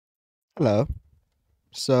Hello.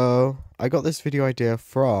 So I got this video idea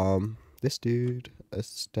from this dude,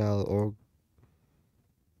 Estelle, or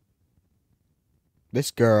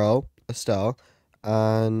this girl, Estelle,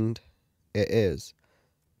 and it is.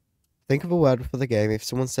 Think of a word for the game. If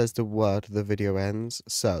someone says the word, the video ends.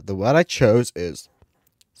 So the word I chose is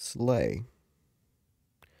slay.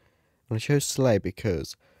 And I chose slay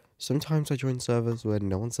because sometimes I join servers where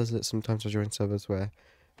no one says it. Sometimes I join servers where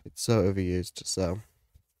it's so overused. So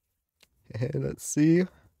let's see.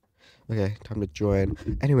 Okay, time to join.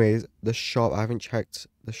 Anyways, the shop. I haven't checked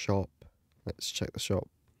the shop. Let's check the shop.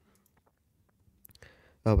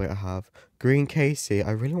 Oh wait, I have. Green Casey.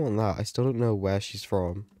 I really want that. I still don't know where she's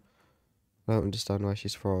from. I don't understand where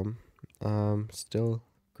she's from. Still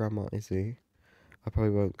Grandma Izzy. I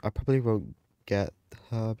probably won't get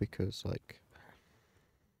her because like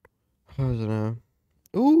I don't know.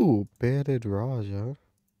 Ooh, bearded Raja.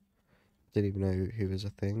 Didn't even know he was a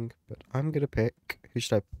thing. But I'm gonna pick. Who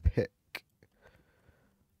should I pick?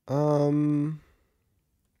 Um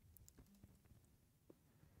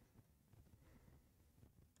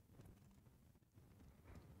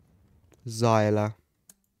Zyla.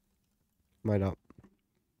 Why not?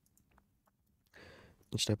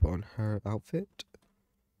 Should I put on her outfit?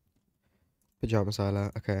 Pajama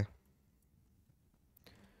Zyla, okay.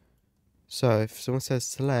 So if someone says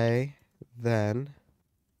slay, then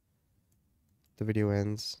the video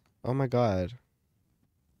ends. Oh my god.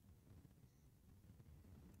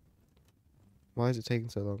 Why is it taking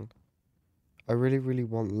so long? I really, really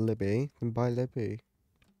want Libby. Then buy Libby.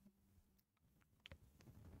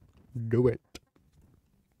 Do it.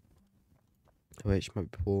 Oh, wait, she might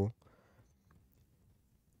be poor.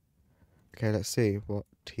 Okay, let's see what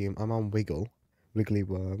team. I'm on Wiggle. Wiggly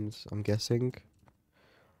Worms, I'm guessing.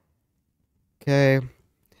 Okay.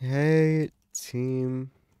 Hey, team.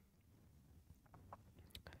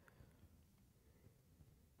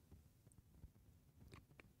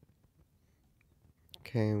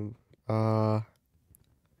 Okay.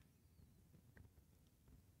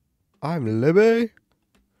 I'm Libby.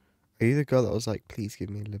 Are you the girl that was like, please give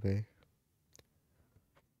me Libby?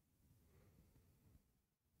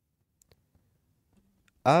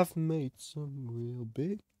 I've made some real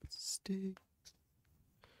big mistakes.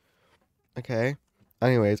 Okay.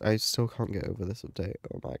 Anyways, I still can't get over this update.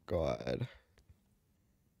 Oh my god.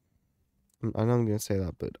 I know I'm gonna say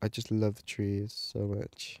that, but I just love the trees so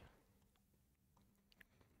much.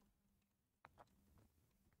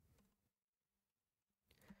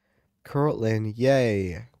 Cortland,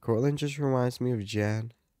 yay! Cortland just reminds me of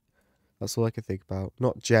Jen. That's all I can think about.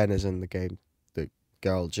 Not Jen as in the game, the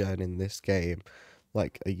girl Jen in this game,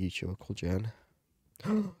 like a YouTuber called Jen.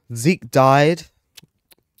 Zeke died.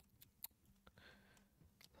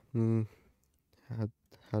 Hmm.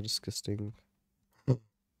 How disgusting. Oh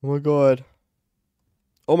my god.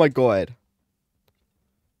 Oh my god.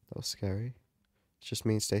 That was scary. It's just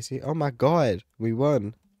me and Stacy. Oh my god. We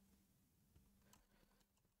won.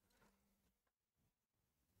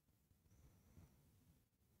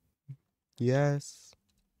 Yes.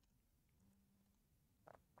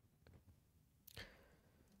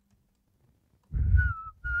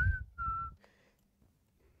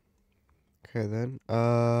 Okay then.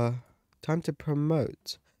 Time to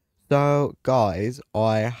promote. So guys,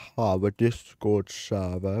 I have a Discord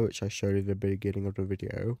server which I showed in the beginning of the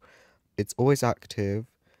video. It's always active.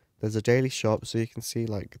 There's a daily shop so you can see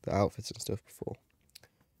like the outfits and stuff before.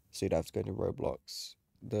 So you'd have to go to Roblox.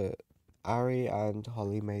 The Ari and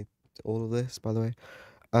Holly made all of this, by the way.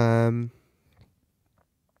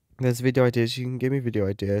 There's video ideas. You can give me video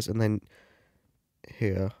ideas, and then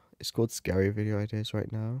here it's called scary video ideas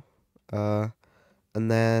right now. And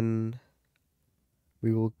then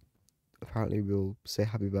we will apparently we'll say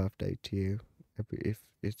happy birthday to you if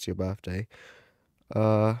it's your birthday.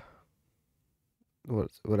 Uh,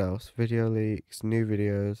 what else? Video leaks, new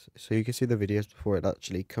videos. So you can see the videos before it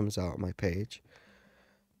actually comes out on my page.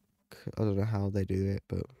 I don't know how they do it,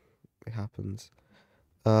 but it happens.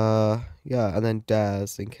 Yeah, and then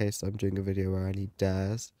dares in case I'm doing a video where I need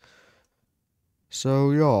dares.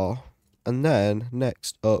 So yeah, and then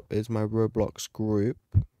next up is my Roblox group.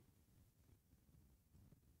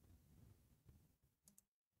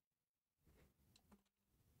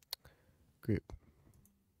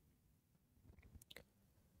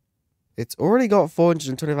 It's already got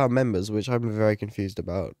 425 members, which I'm very confused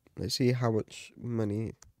about. Let's see how much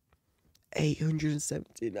money.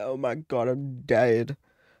 817. Oh my god, I'm dead.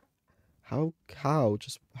 How? How?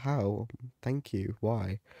 Just how? Thank you.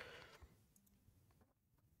 Why?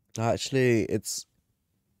 Actually, this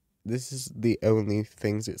is the only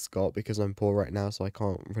things it's got because I'm poor right now, so I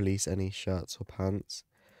can't release any shirts or pants.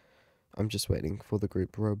 I'm just waiting for the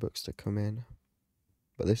group Robux to come in.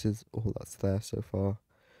 But this is all that's there so far.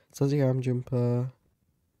 Says arm jumper.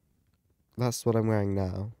 That's what I'm wearing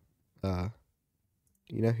now.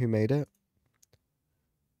 You know who made it?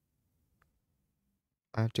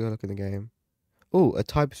 I have to go look in the game. Oh, a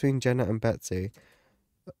tie between Jenna and Betsy.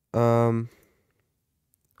 Also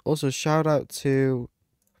shout out to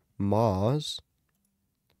Mars.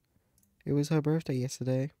 It was her birthday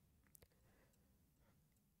yesterday.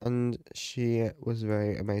 And she was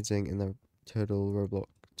very amazing in the Total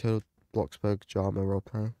Bloxburg drama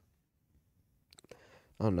roleplay.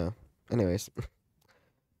 Oh no. Anyways.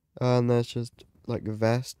 And there's just like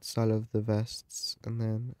vests. I love the vests. And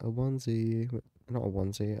then a onesie. Not a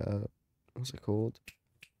onesie. What's it called?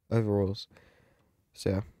 Overalls. So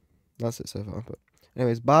yeah. That's it so far. But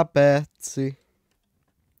anyways, bye Betsy.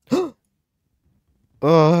 Ugh.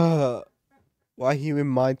 Why are you in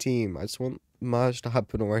my team? I just want merge to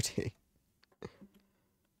happen already.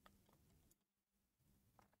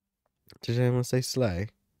 Did anyone say slay?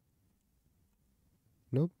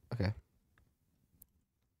 Nope. Okay.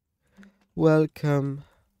 Welcome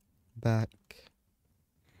back.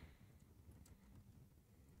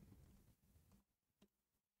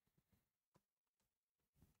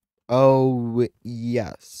 Oh,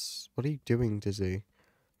 yes. What are you doing, Dizzy?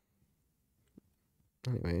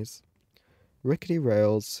 Anyways. Rickety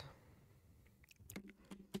rails.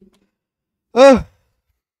 Oh!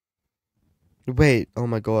 Wait, oh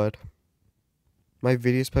my god. My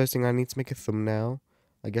video's posting, I need to make a thumbnail.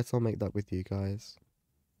 I guess I'll make that with you guys.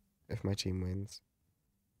 If my team wins.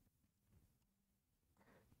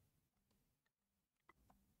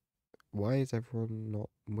 Why is everyone not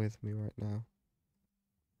with me right now?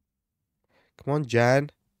 Come on,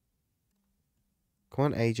 Jan. Come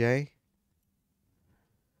on, AJ.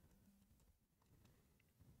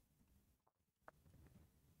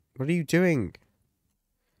 What are you doing?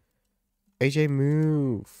 AJ,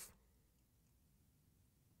 move.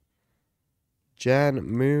 Jan,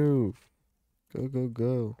 move. Go, go,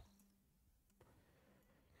 go.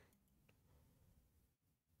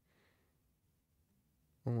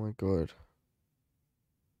 Oh my god.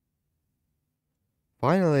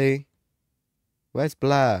 Finally. Where's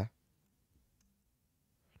Blair?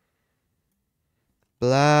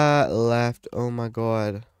 Blair left. Oh my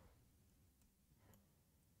god.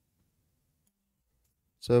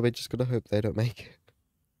 So we're just gonna hope they don't make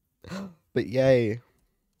it. But yay.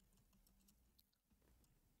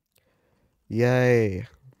 Yay.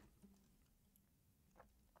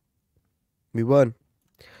 We won.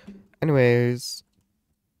 Anyways.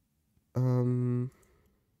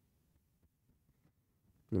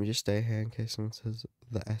 Let me just stay here in case someone says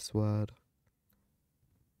the S word.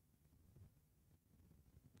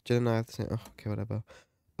 Didn't I have to say? Oh, okay, whatever.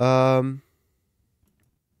 I'm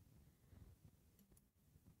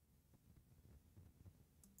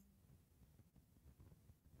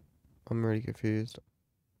really confused.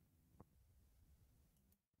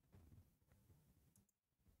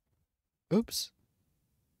 Oops.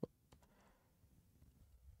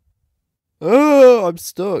 Oh, I'm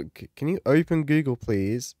stuck. Can you open Google,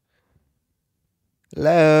 please?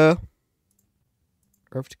 Hello?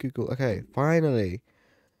 Over to Google. Okay, finally.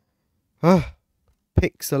 Ah,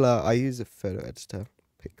 Pixlr. I use a photo editor.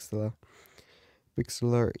 Pixlr.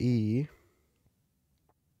 Pixlr E.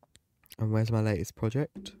 And where's my latest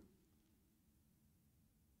project?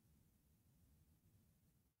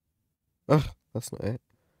 Oh, that's not it.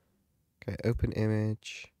 Okay, open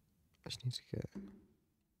image. I just need to get...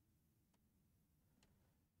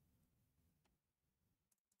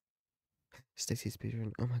 Stacy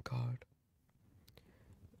speedrun. Oh my god.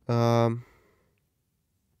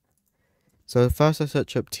 So first I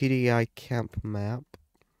search up TDI camp map.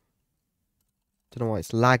 Don't know why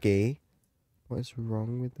it's laggy. What is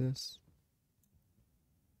wrong with this?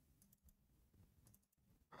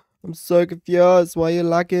 I'm so confused. Why are you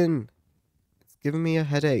lagging? It's giving me a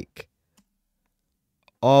headache.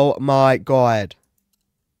 Oh my god.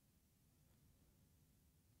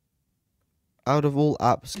 Out of all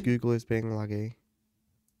apps, Google is being laggy.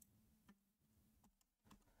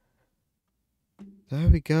 There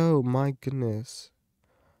we go. My goodness.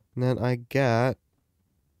 And then I get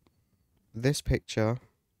this picture.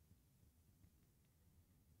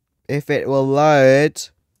 If it will load.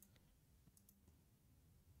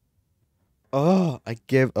 Oh, I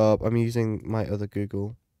give up. I'm using my other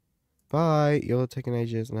Google. Bye. You're taking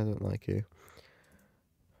ages and I don't like you.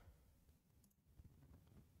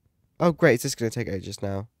 Oh, great. Is this going to take ages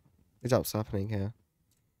now? Is that what's happening here?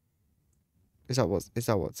 Is that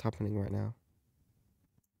what's happening right now?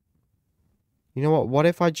 You know what? What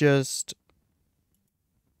if I just...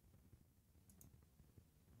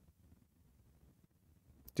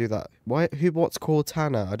 do that. What's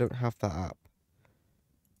Cortana? I don't have that app.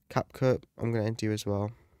 CapCut, I'm gonna end you as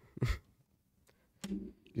well.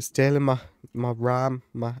 You're stealing my RAM.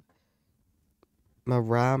 My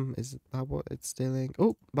RAM, is that what it's stealing?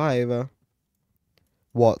 Oh, bye Ava.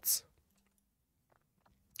 What?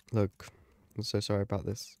 Look, I'm so sorry about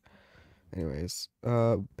this. Anyways,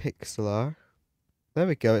 Pixelar. There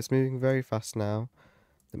we go, it's moving very fast now.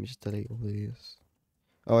 Let me just delete all these.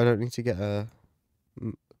 Oh, I don't need to get a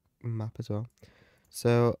map as well.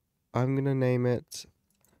 So, I'm gonna name it...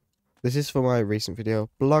 This is for my recent video,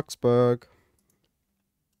 Bloxburg.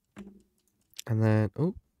 And then,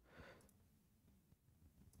 oh.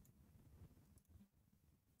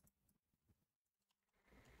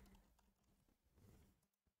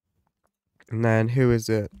 And then, who is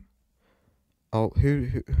it? Oh,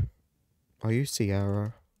 who? Are you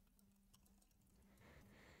Sierra?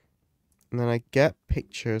 And then I get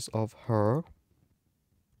pictures of her.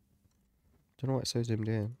 Don't know why it's so zoomed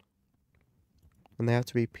in. And they have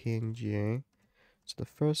to be PNG. So the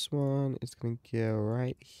first one is gonna go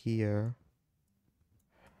right here.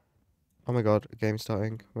 Oh my god, game's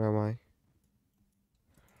starting. Where am I?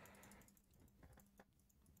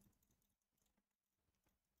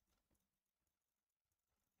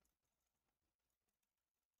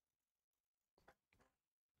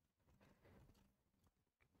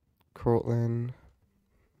 Cortland.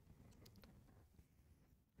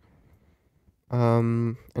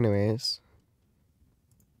 Anyways.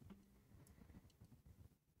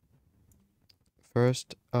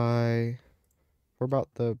 First we're about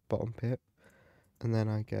the bottom pit. And then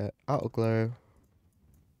I get outer glow.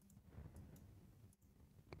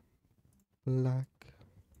 Black.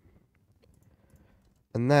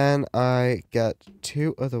 And then I get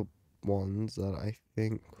two other ones that I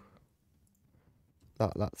think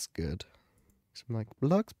that's good. So I'm like,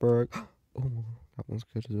 Bloxburg. Oh, that one's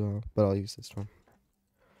good as well. But I'll use this one.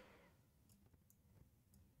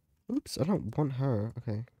 Oops, I don't want her.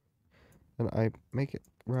 Okay. And I make it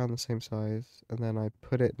around the same size. And then I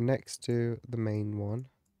put it next to the main one.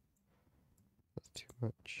 That's too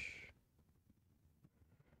much.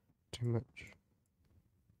 Too much.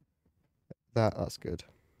 That's good.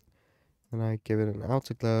 And I give it an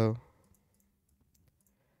outer glow.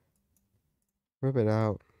 Rub it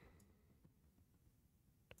out.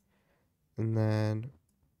 And then...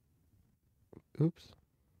 Oops.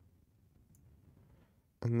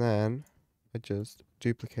 And then I just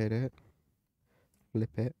duplicate it. Flip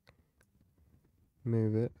it.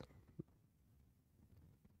 Move it.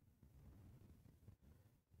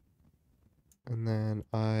 And then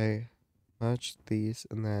I merge these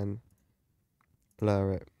and then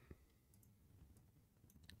blur it.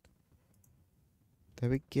 There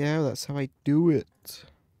we go, that's how I do it.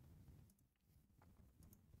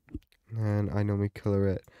 And I normally colour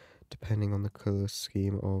it depending on the colour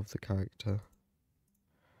scheme of the character.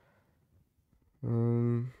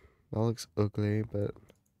 That looks ugly, but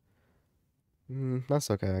that's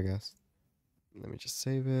okay, I guess. Let me just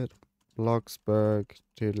save it. Bloxburg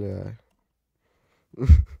Doodly.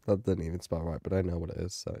 That didn't even spell right, but I know what it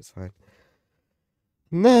is, so it's fine.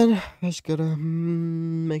 And then I just gotta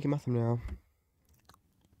make it my thumbnail.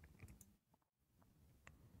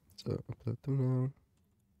 So upload thumbnail.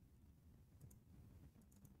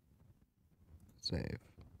 Save.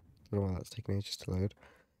 Don't know why that's taking ages to load.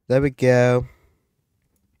 There we go.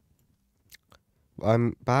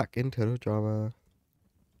 I'm back in Total Drama.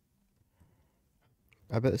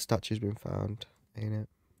 I bet the statue's been found, ain't it?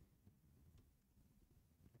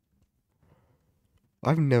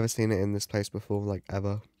 I've never seen it in this place before, like,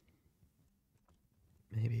 ever.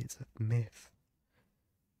 Maybe it's a myth.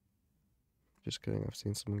 Just kidding, I've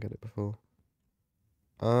seen someone get it before.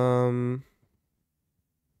 I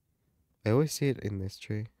always see it in this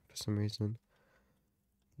tree, for some reason.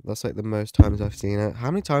 That's like the most times I've seen it. How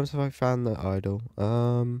many times have I found the idol?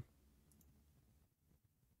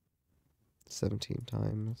 17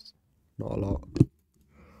 times. Not a lot.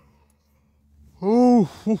 Ooh.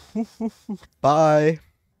 Bye.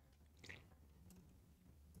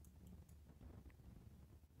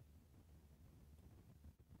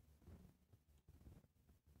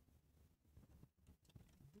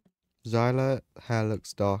 Zyla hair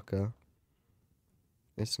looks darker.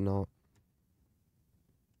 It's not.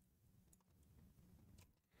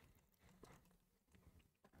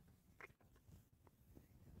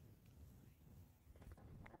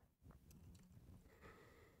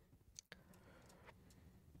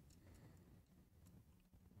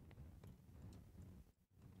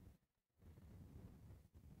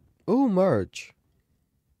 Ooh, merge.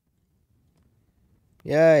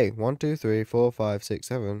 Yay. 1, 2, 3, 4, 5, 6,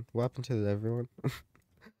 7. What happened to everyone?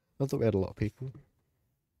 I thought we had a lot of people.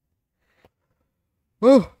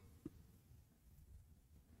 Oh!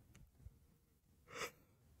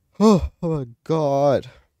 Oh my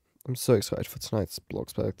god. I'm so excited for tonight's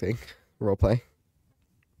Bloxburg thing. Roleplay.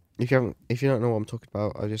 If you don't know what I'm talking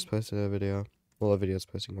about, I just posted a video. Well, a video's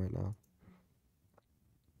posting right now.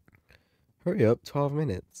 Hurry up, 12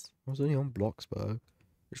 minutes. I was only on Bloxburg.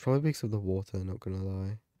 It's probably because of the water, not gonna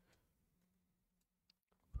lie.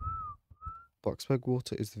 Bloxburg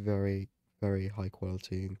water is very, very high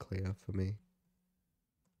quality and clear for me.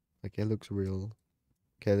 Like, it looks real.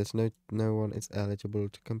 Okay, there's no one is eligible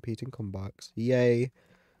to compete in comebacks. Yay!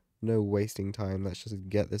 No wasting time, let's just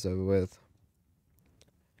get this over with.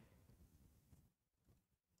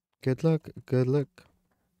 Good luck, good luck.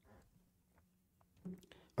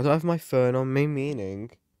 I don't have my phone on me,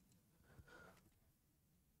 meaning...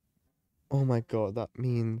 Oh my god, that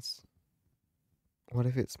means... What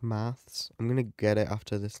if it's maths? I'm gonna get it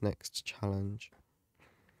after this next challenge.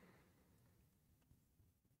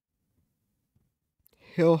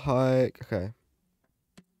 Hill hike, okay.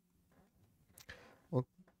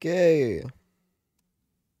 Okay.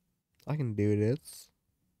 I can do this.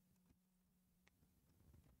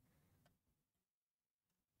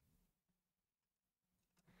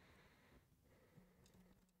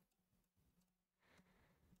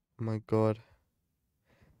 Oh my god.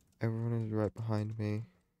 Everyone is right behind me.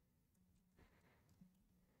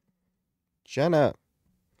 Jenna!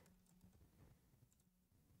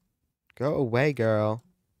 Go away, girl.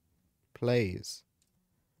 Please.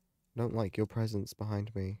 I don't like your presence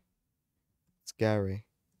behind me. It's scary.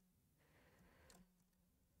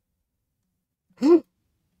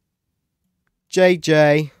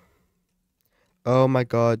 JJ! Oh my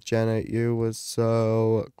god, Jenna, you were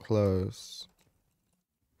so close.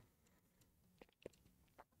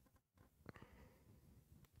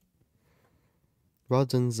 Well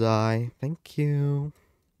done, Zy. Thank you.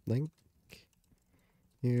 Thank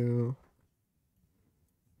you.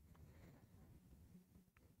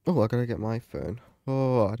 Oh, I gotta get my phone.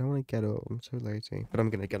 Oh, I don't want to get up. I'm so lazy. But I'm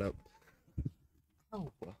gonna get up.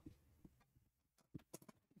 Oh.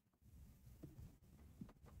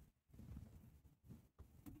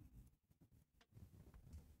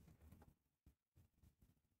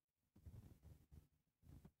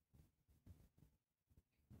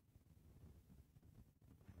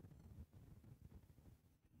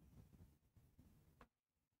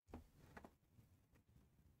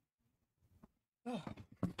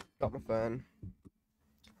 Got my phone.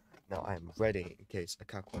 Now I am ready in case a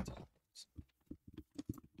calculator happens.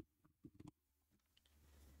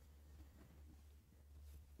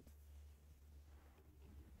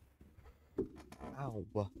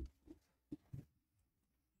 Ow.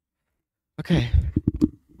 Okay.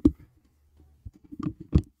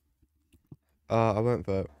 I won't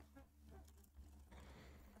vote.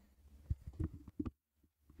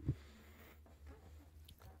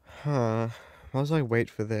 Huh. Whilst I wait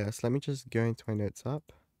for this, let me just go into my notes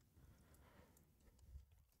app.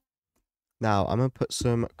 Now, I'm gonna put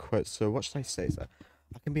some quotes. So, what should I say? So,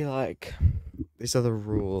 I can be like, these are the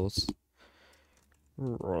rules.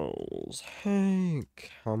 Rules. Hey,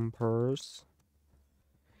 campers.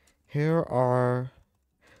 Here are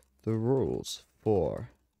the rules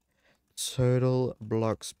for Total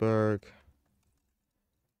Bloxburg.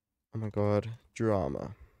 Oh my god,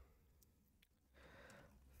 drama.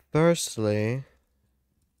 Firstly,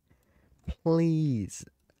 please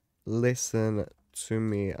listen to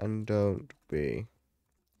me and don't be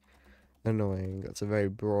annoying. That's a very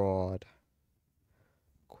broad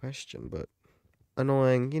question, but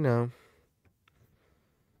annoying, you know.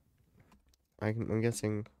 I'm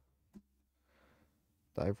guessing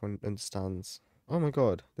that everyone understands. Oh my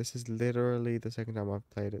god, this is literally the second time I've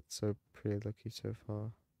played it, so pretty lucky so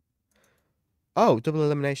far. Oh, double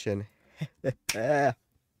elimination.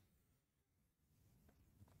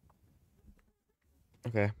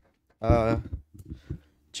 Okay.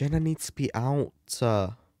 Jenna needs to be out.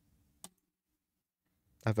 I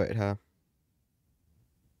voted her.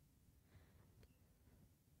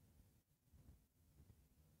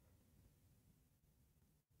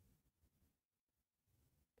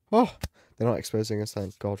 Oh, they're not exposing us,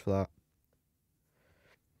 thank God for that.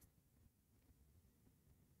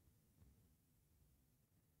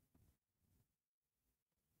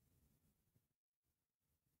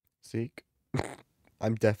 Seek.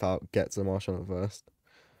 I'm deaf out. Get the marshmallow first.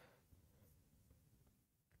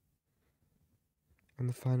 And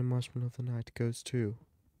the final marshmallow of the night goes to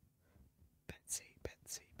Betsy,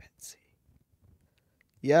 Betsy, Betsy.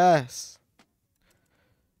 Yes.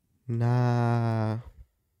 Nah.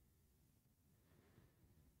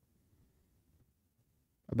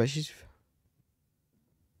 I bet she's...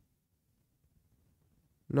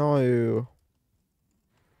 No.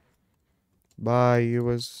 Bye, you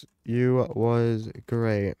was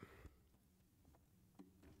great.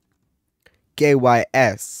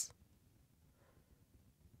 GYS.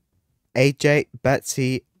 AJ,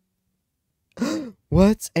 Betsy.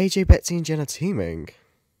 What? AJ, Betsy, and Jenna teaming?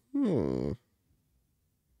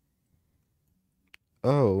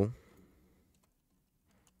 Oh.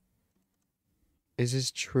 Is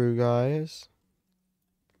this true, guys?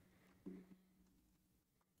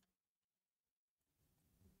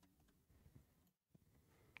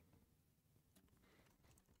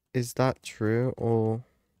 Is that true, or...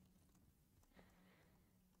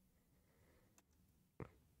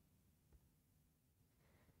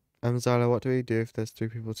 Zyla, what do we do if there's 3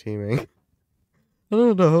 people teaming? I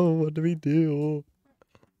don't know, what do we do?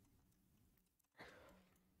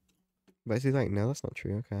 Betsy's like, no, that's not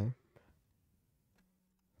true, okay.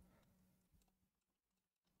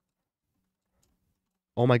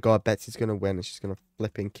 Oh my god, Betsy's gonna win and she's gonna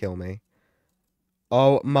flipping kill me.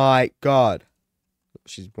 Oh my god.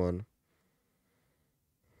 She's won.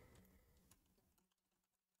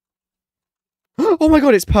 Oh my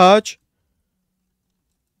god, it's Purge!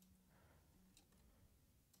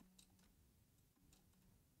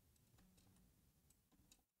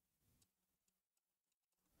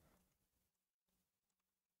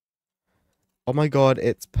 Oh my god,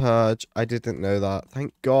 it's Purge. I didn't know that.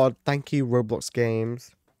 Thank god. Thank you, Roblox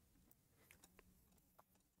Games.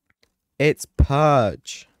 It's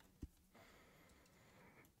Purge.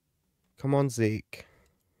 Come on, Zeke.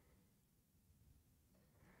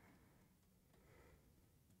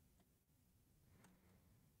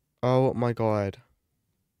 Oh my god.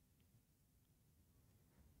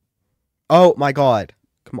 Oh my god.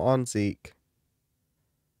 Come on, Zeke.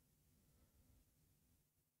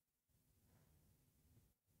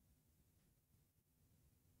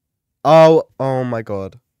 Oh my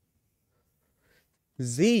god.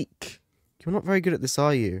 Zeke. You're not very good at this,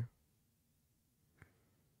 are you?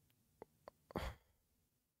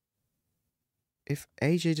 If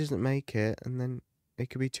AJ doesn't make it, and then it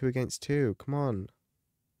could be 2 against 2. Come on.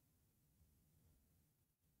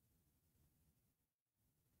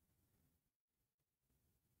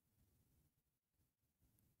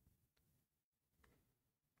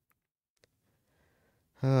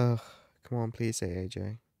 Ugh. Come on, please say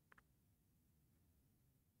AJ.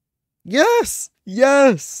 Yes!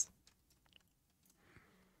 Yes!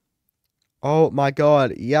 Oh my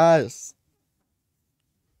god, yes!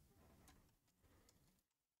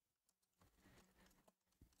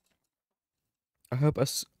 I hope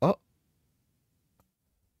oh!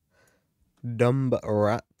 Dumb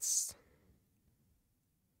rats.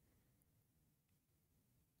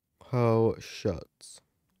 Oh, shuts.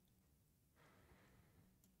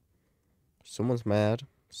 Someone's mad.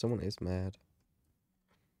 Someone is mad.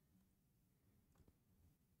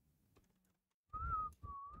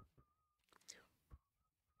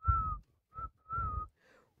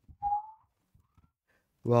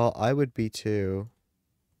 Well, I would be too.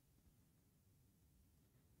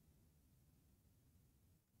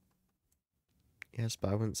 Yes,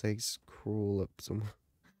 but I wouldn't say it's cruel of someone.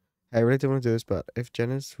 I really don't want to do this, but if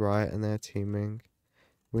Jenna's right and they're teaming,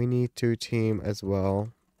 we need to team as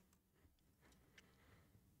well.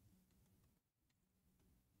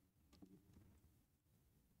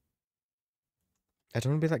 I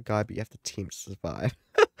don't want to be that guy, but you have to team to survive.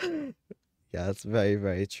 Yeah, that's very,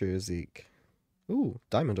 very true, Zeke. Ooh,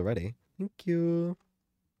 diamond already. Thank you.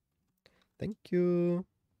 Thank you.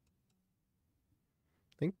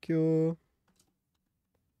 Thank you.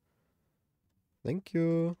 Thank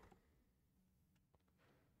you.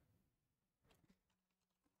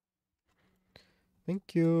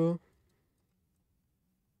 Thank you.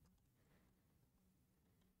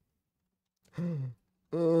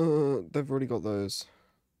 They've already got those.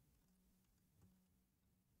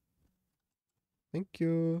 Thank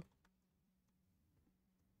you.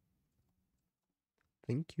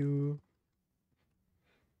 Thank you.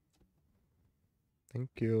 Thank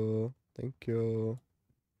you. Thank you.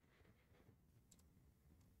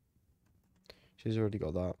 She's already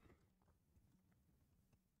got that.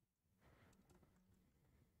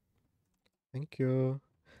 Thank you.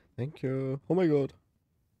 Thank you. Oh my god.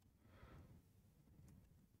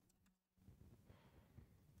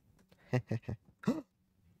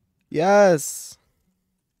 Yes.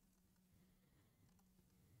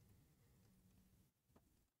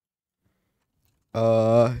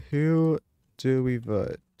 Who do we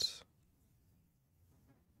vote?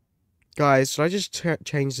 Guys, should I just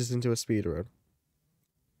change this into a speedrun?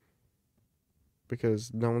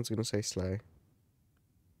 Because no one's gonna say Slay.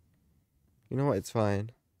 You know what? It's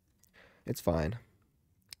fine. It's fine.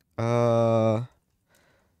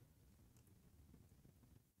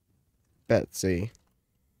 Betsy.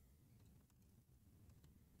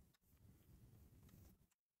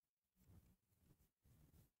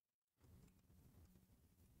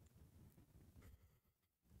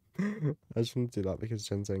 I just want to do that because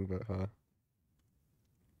Jen's saying about her.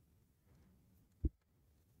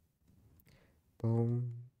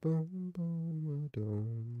 Boom, boom, boom,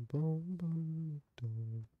 boom, boom, boom,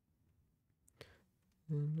 boom.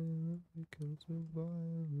 And it becomes a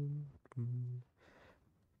violent.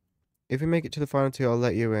 If we make it to the final two, I'll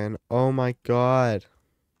let you in. Oh my god.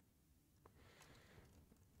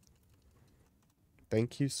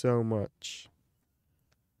 Thank you so much.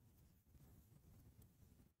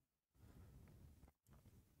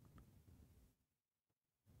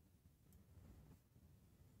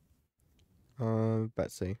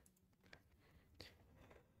 Betsy.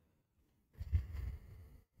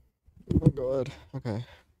 Oh my god. Okay.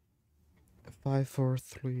 5, 4,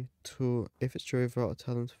 3, 2. If it's Joey vote, I'll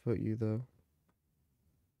tell them to vote you though.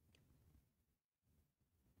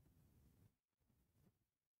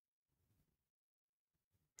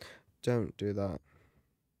 Don't do that.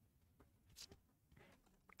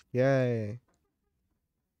 Yay.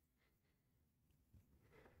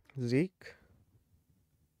 Zeke.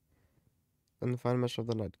 And the final match of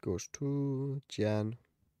the night goes to Jen.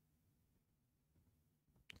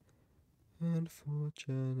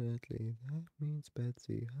 Unfortunately, that means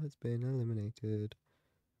Betsy has been eliminated.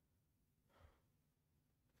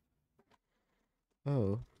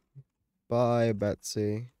 Oh. Bye,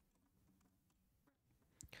 Betsy.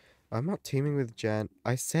 I'm not teaming with Jen.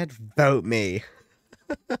 I said vote me.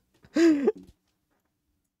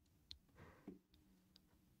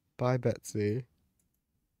 Bye, Betsy.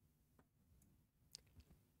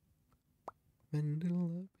 When little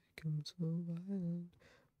love becomes so violent.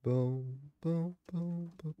 Boom, boom,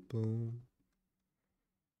 boom, boom, boom.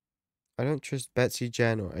 I don't trust Betsy,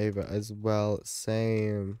 Jen, or Ava as well.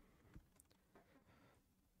 Same.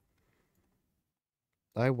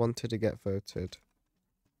 I wanted to get voted.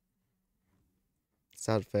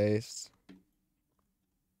 Sad face.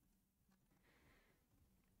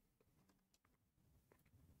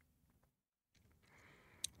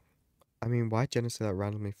 I mean, why Jenna say that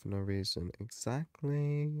randomly for no reason?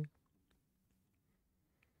 Exactly.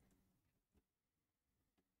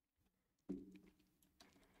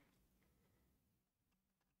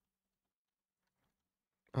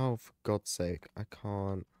 Oh, for God's sake, I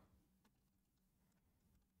can't.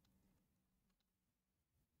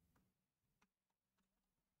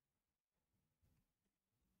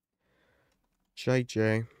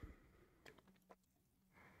 JJ.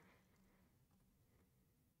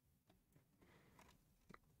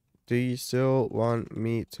 Do you still want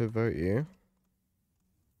me to vote you?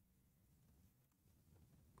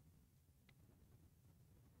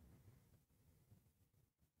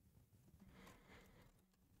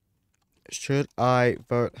 Should I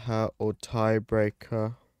vote her or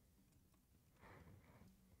tiebreaker?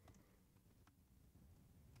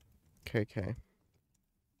 Okay.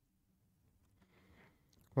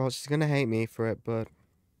 Well, she's gonna hate me for it, but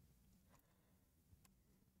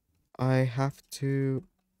I have to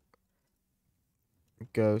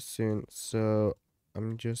go soon, so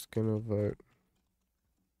I'm just gonna vote.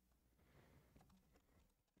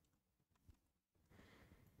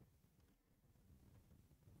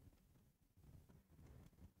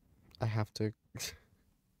 I have to.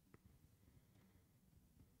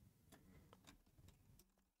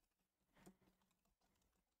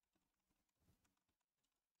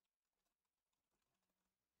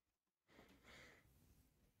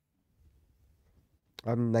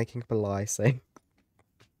 I'm making up a lie saying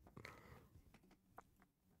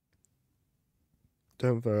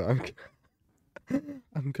don't vote.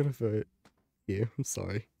 I'm gonna vote you. I'm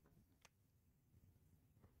sorry.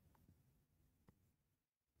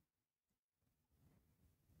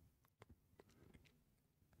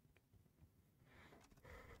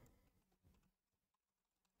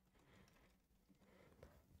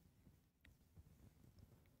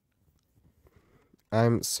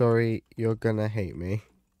 I'm sorry. You're gonna hate me.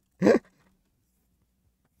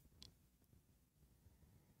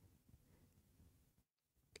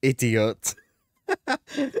 Idiot.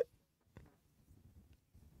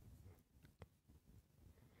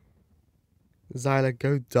 Zyla,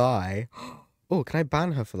 go die. Oh, can I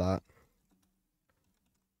ban her for that?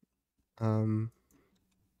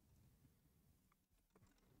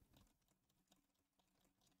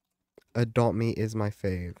 Adopt Me is my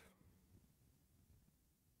fave.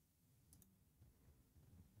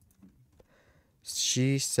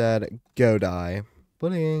 She said, go die.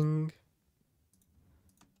 Bullying.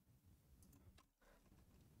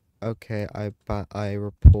 Okay, I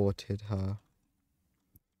reported her.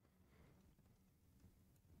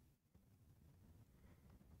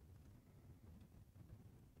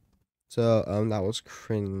 So, that was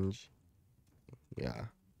cringe. Yeah.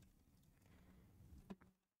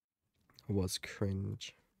 It was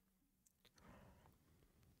cringe.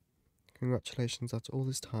 Congratulations, after all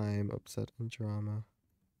this time, upset and drama.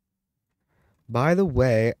 By the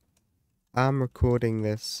way, I'm recording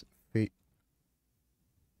this for...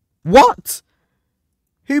 What?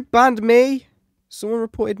 Who banned me? Someone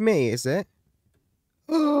reported me, is it?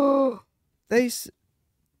 Oh, oh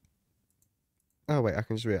wait, I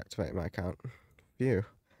can just reactivate my account. Phew.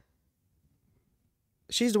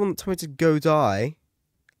 She's the one that told me to go die.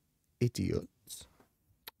 Idiot.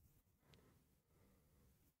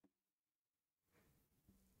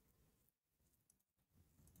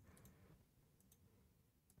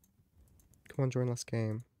 Come on, join last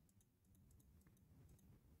game.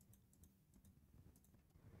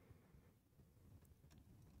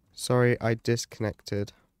 Sorry, I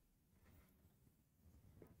disconnected.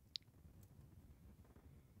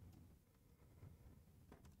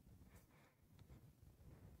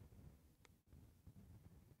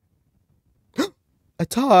 A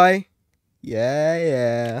tie? Yeah,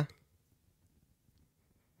 yeah.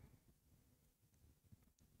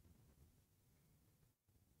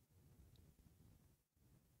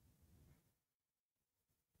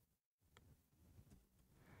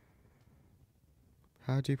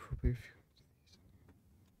 How do you probably...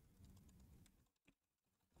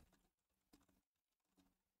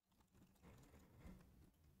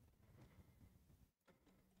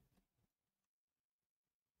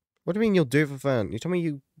 What do you mean you'll do it for fun? You told me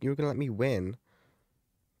you were gonna let me win.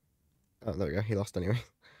 Oh, there we go. He lost anyway.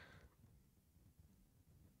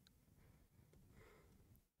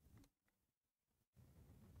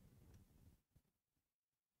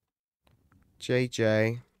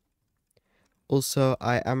 JJ. Also,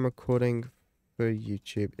 I am recording for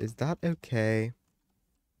YouTube. Is that okay?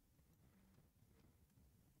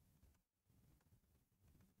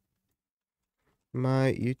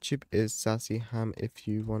 My YouTube is Sassy Ham. If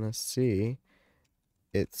you wanna see,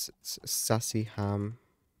 it's Sassy Ham.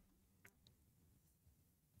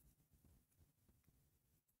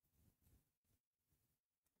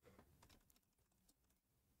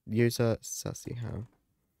 User Sassy Ham.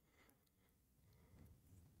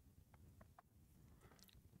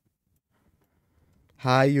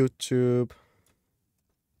 Hi YouTube.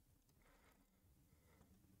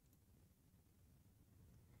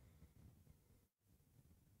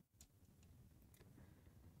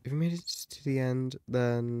 If you made it to the end,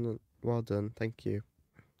 then well done. Thank you.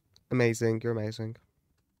 Amazing. You're amazing.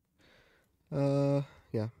 Yeah.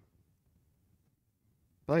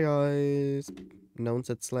 Bye guys. No one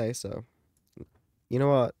said slay, so you know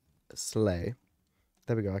what? Slay.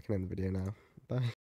 There we go. I can end the video now. Bye.